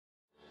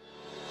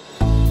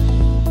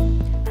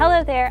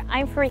Hello there,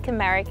 I'm Farika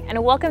Merrick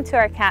and welcome to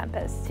our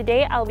campus.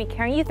 Today I'll be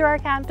carrying you through our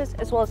campus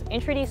as well as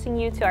introducing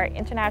you to our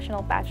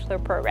international bachelor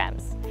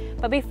programs.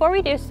 But before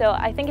we do so,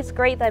 I think it's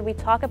great that we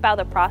talk about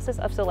the process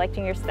of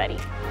selecting your study.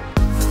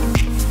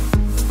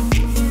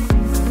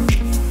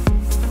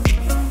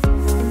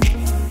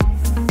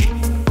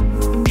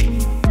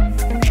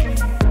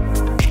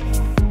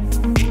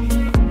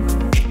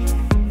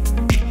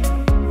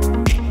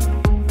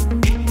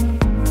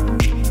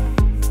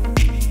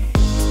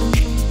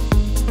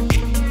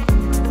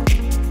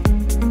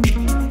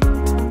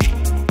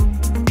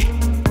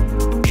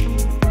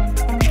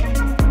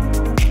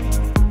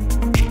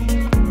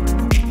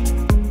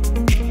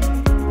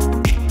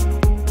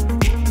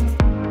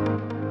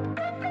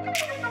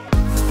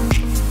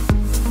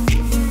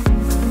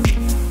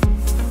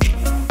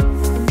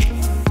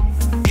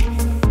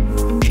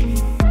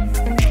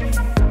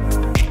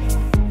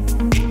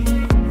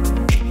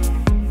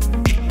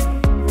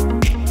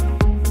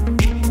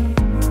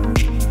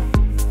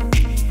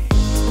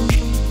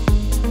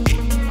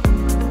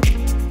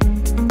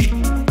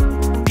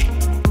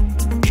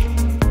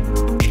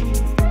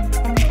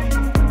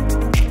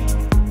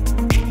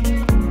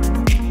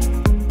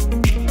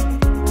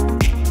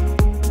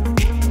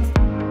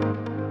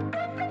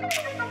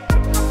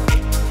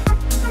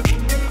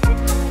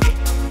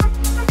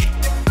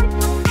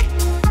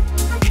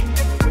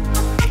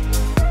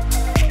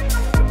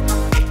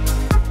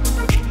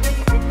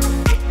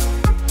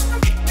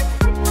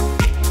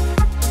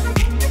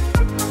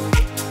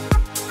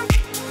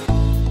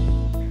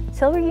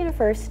 Tilburg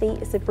University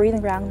is a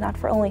breeding ground not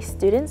for only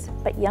students,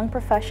 but young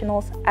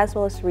professionals as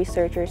well as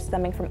researchers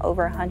stemming from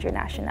over 100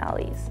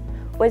 nationalities.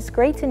 What's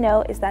great to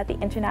know is that the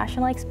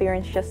international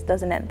experience just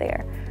doesn't end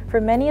there.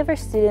 For many of our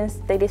students,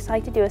 they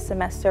decide to do a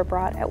semester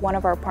abroad at one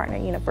of our partner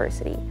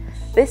universities.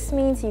 This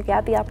means you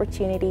get the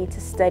opportunity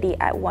to study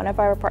at one of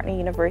our partner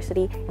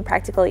universities in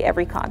practically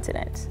every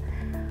continent.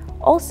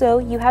 Also,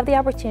 you have the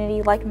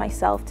opportunity, like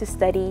myself, to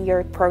study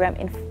your program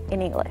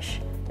in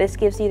English. This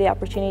gives you the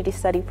opportunity to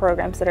study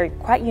programs that are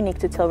quite unique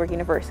to Tilburg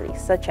University,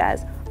 such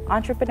as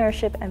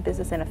entrepreneurship and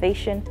business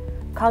innovation,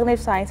 cognitive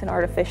science and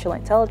artificial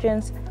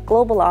intelligence,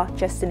 global law,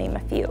 just to name a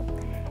few.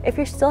 If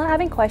you're still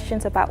having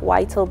questions about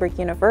why Tilburg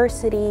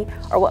University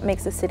or what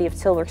makes the city of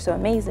Tilburg so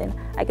amazing,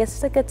 I guess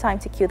it's a good time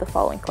to cue the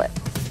following clip.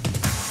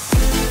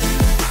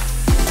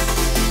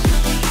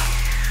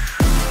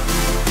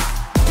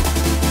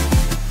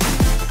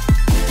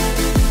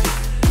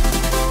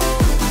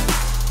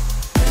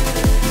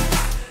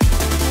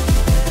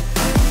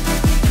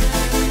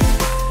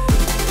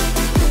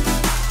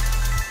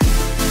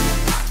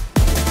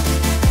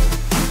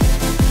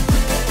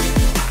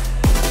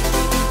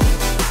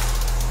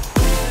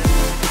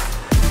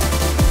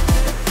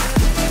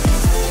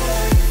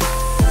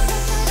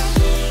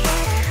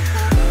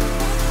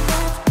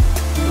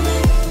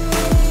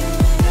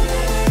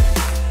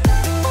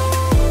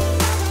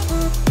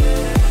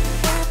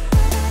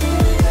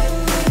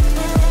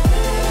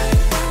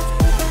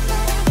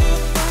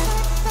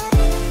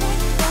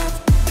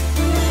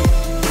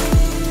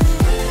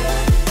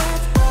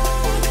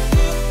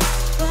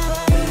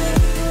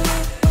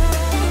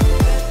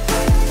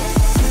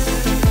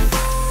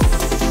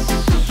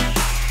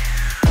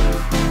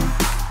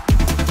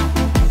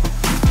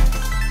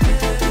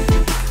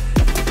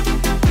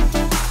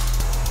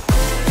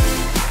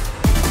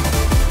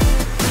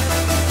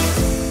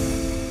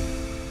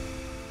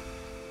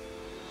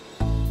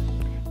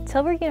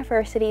 Tilburg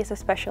University is a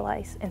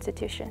specialized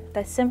institution.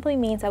 That simply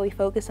means that we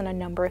focus on a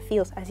number of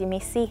fields, as you may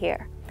see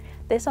here.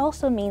 This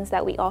also means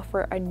that we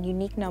offer a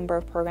unique number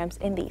of programs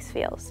in these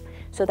fields.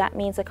 So that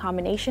means a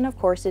combination of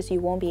courses you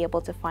won't be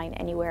able to find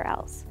anywhere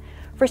else.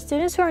 For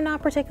students who are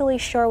not particularly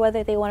sure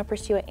whether they want to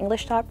pursue an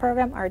English taught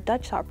program or a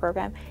Dutch taught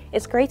program,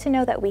 it's great to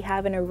know that we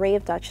have an array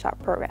of Dutch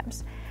taught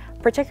programs.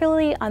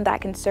 Particularly on that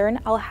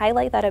concern, I'll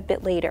highlight that a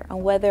bit later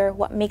on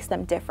what makes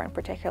them different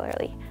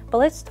particularly. But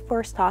let's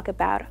first talk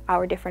about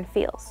our different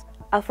fields.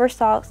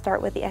 I'll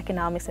start with the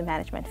economics and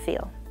management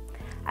field.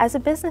 As a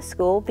business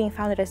school, being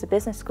founded as a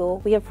business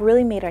school, we have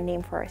really made our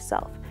name for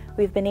ourselves.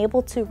 We've been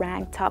able to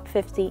rank top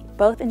 50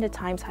 both in the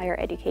Times Higher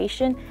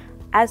Education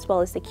as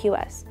well as the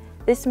QS.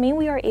 This means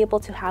we are able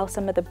to house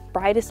some of the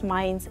brightest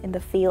minds in the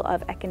field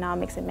of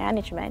economics and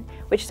management,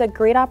 which is a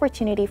great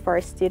opportunity for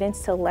our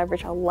students to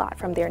leverage a lot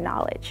from their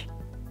knowledge.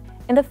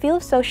 In the field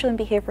of social and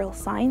behavioral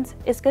science,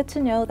 it's good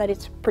to know that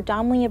it's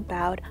predominantly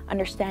about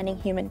understanding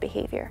human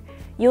behavior.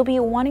 You'll be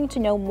wanting to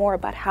know more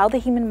about how the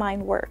human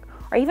mind works,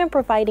 or even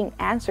providing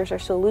answers or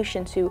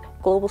solutions to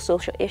global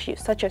social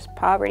issues such as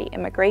poverty,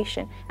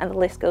 immigration, and the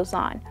list goes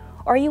on.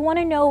 Or you want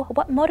to know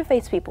what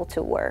motivates people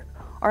to work,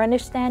 or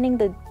understanding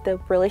the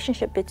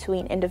relationship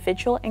between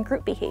individual and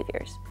group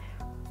behaviors.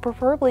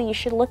 Preferably, you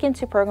should look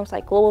into programs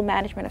like global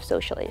management of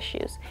social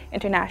issues,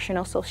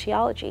 international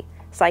sociology,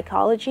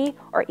 psychology,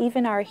 or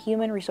even our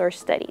human resource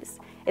studies.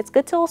 It's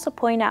good to also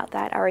point out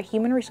that our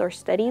human resource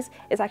studies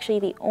is actually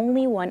the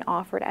only one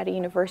offered at a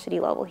university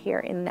level here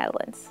in the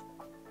Netherlands.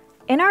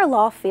 In our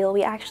law field,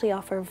 we actually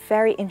offer a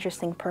very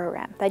interesting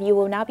program that you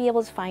will not be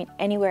able to find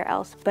anywhere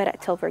else but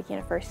at Tilburg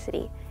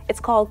University. It's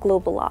called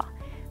Global Law.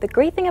 The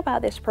great thing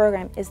about this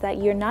program is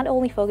that you're not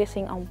only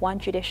focusing on one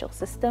judicial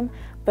system,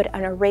 but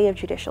an array of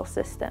judicial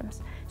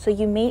systems. So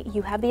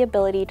you have the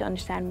ability to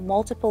understand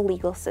multiple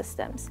legal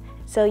systems.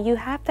 So you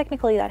have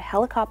technically that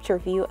helicopter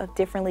view of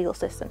different legal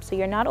systems. So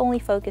you're not only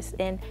focused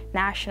in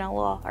national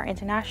law or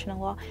international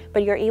law,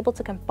 but you're able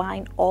to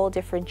combine all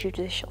different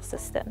judicial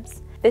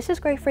systems. This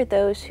is great for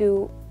those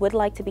who would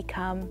like to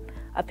become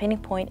a pinning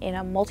point in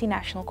a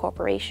multinational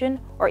corporation,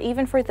 or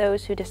even for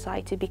those who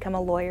decide to become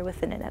a lawyer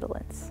within the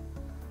Netherlands.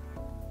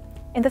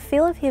 In the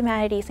field of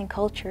humanities and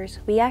cultures,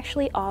 we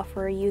actually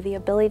offer you the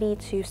ability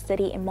to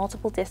study in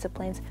multiple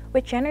disciplines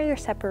which generally are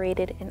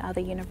separated in other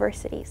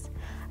universities.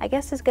 I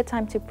guess it's a good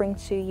time to bring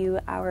to you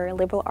our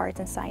liberal arts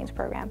and science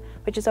program,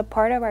 which is a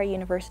part of our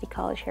university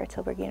college here at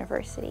Tilburg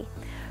University.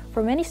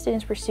 For many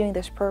students pursuing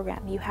this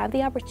program, you have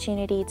the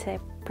opportunity to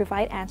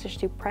provide answers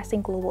to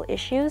pressing global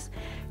issues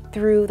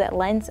through the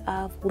lens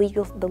of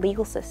the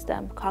legal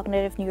system,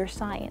 cognitive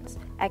neuroscience,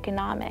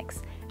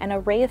 economics, an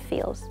array of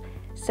fields.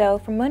 So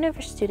for most of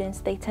our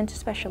students, they tend to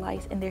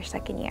specialize in their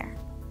second year.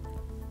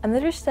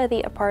 Another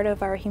study, a part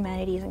of our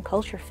humanities and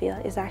culture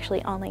field, is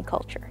actually online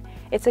culture.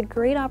 It's a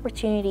great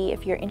opportunity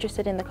if you're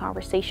interested in the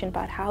conversation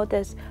about how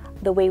does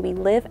the way we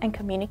live and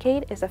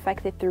communicate is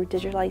affected through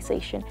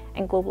digitalization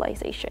and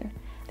globalization.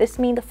 This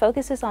means the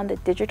focus is on the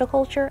digital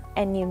culture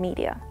and new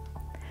media.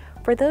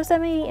 For those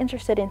that may be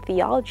interested in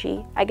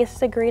theology, I guess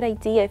it's a great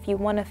idea if you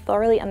want to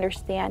thoroughly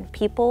understand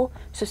people,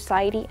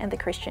 society, and the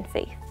Christian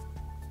faith.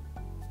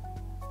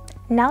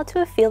 Now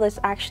to a field that's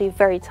actually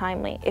very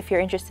timely if you're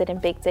interested in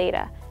big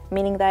data,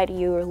 meaning that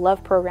you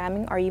love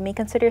programming, or you may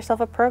consider yourself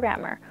a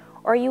programmer,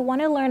 or you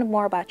want to learn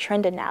more about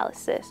trend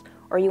analysis,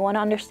 or you want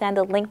to understand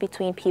the link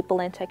between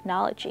people and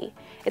technology.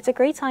 It's a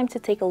great time to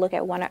take a look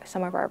at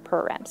some of our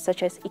programs,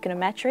 such as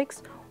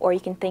econometrics, or you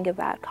can think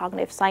about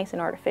cognitive science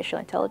and artificial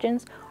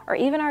intelligence, or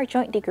even our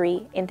joint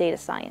degree in data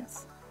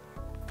science.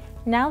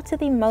 Now to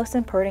the most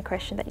important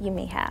question that you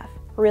may have.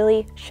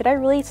 Really, should I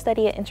really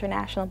study an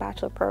international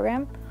bachelor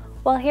program?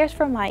 Well, here's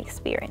from my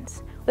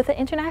experience. With the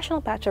International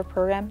Bachelor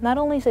program, not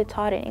only is it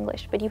taught in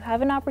English, but you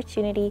have an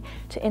opportunity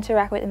to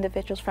interact with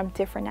individuals from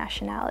different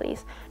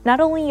nationalities. Not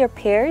only your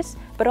peers,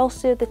 but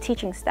also the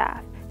teaching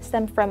staff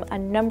stem from a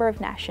number of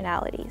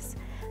nationalities.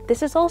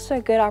 This is also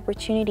a good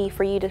opportunity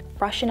for you to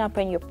brush up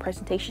on your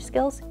presentation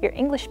skills, your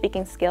English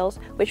speaking skills,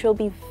 which will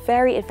be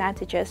very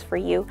advantageous for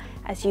you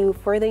as you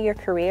further your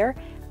career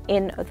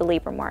in the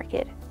labor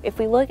market. If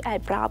we look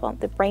at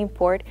Brabant, the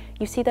Brainport,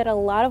 you see that a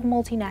lot of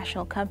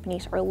multinational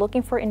companies are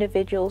looking for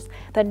individuals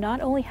that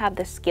not only have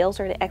the skills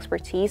or the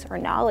expertise or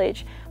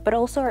knowledge, but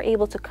also are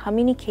able to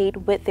communicate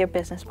with their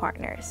business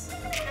partners.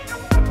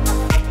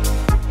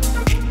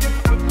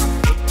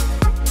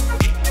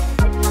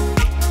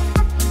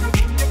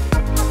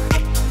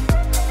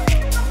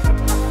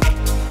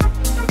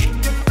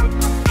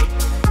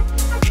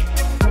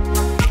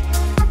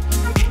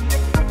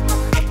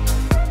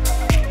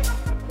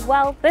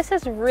 Well, this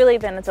has really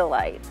been a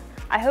delight.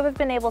 I hope I've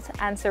been able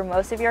to answer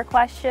most of your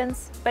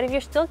questions, but if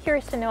you're still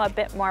curious to know a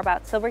bit more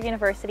about Tilburg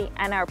University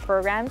and our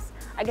programs,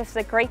 I guess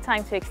it's a great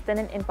time to extend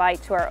an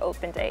invite to our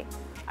open day.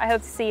 I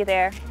hope to see you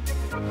there.